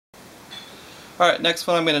Alright, next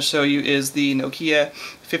one I'm going to show you is the Nokia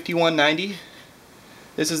 5190.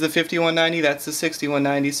 This is the 5190, that's the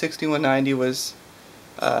 6190. 6190 was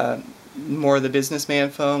more the businessman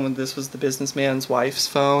phone, when this was the businessman's wife's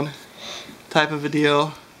phone type of a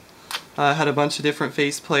deal. Had a bunch of different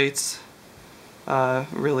faceplates.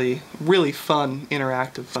 Really fun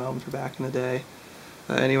interactive phone for back in the day.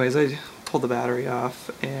 Anyways, I pulled the battery off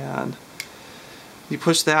and you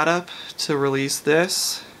push that up to release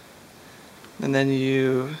this, and then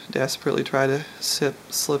you desperately try to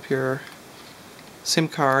slip your SIM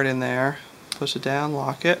card in there, push it down,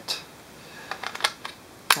 lock it,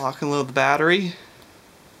 lock and load the battery,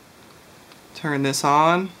 turn this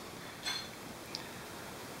on.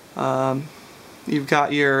 You've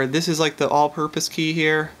got your, this is like the all-purpose key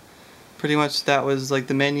here. Pretty much that was like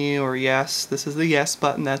the menu or yes. This is the yes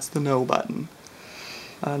button, that's the no button.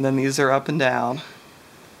 And then these are up and down.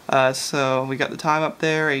 So we got the time up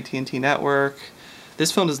there, AT&T network.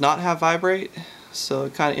 This phone does not have vibrate, so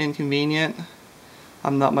kind of inconvenient.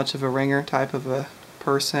 I'm not much of a ringer type of a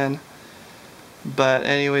person. But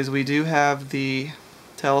anyways, we do have the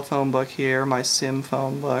telephone book here, my SIM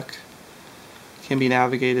phone book. Can be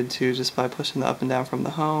navigated to just by pushing the up and down from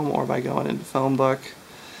the home or by going into phone book.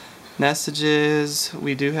 Messages,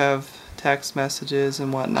 we do have text messages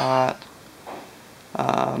and whatnot.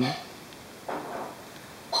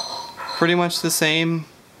 Pretty much the same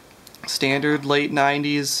standard late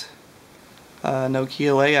 90s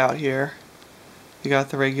Nokia layout here. You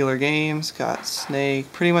got the regular games, got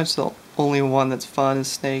Snake. Pretty much the only one that's fun is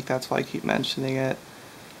Snake, that's why I keep mentioning it.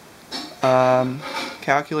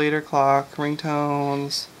 Calculator, clock,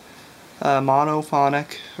 ringtones,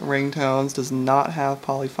 monophonic ringtones, does not have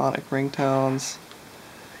polyphonic ringtones,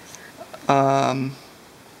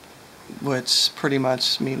 which pretty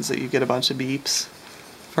much means that you get a bunch of beeps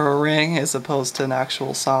for a ring as opposed to an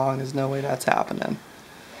actual song. There's no way that's happening.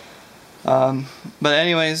 But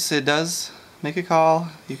anyways, it does make a call.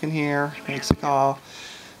 You can hear, makes a call.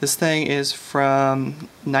 This thing is from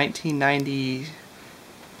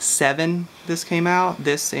 1997. This came out.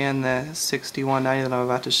 This and the 6190 that I'm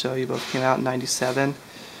about to show you both came out in 97.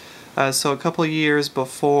 So a couple of years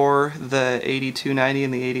before the 8290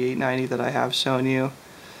 and the 8890 that I have shown you.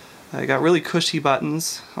 I got really cushy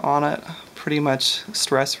buttons on it. Pretty much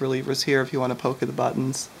stress relievers here if you want to poke at the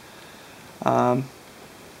buttons. And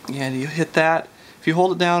you hit that. If you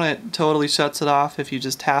hold it down, it totally shuts it off. If you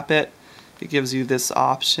just tap it, it gives you this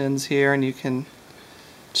options here, and you can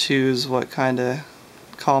choose what kind of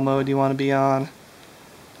call mode you want to be on.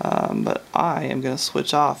 But I am going to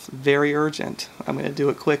switch off. Very urgent. I'm going to do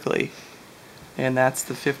it quickly. And that's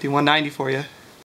the 5190 for you.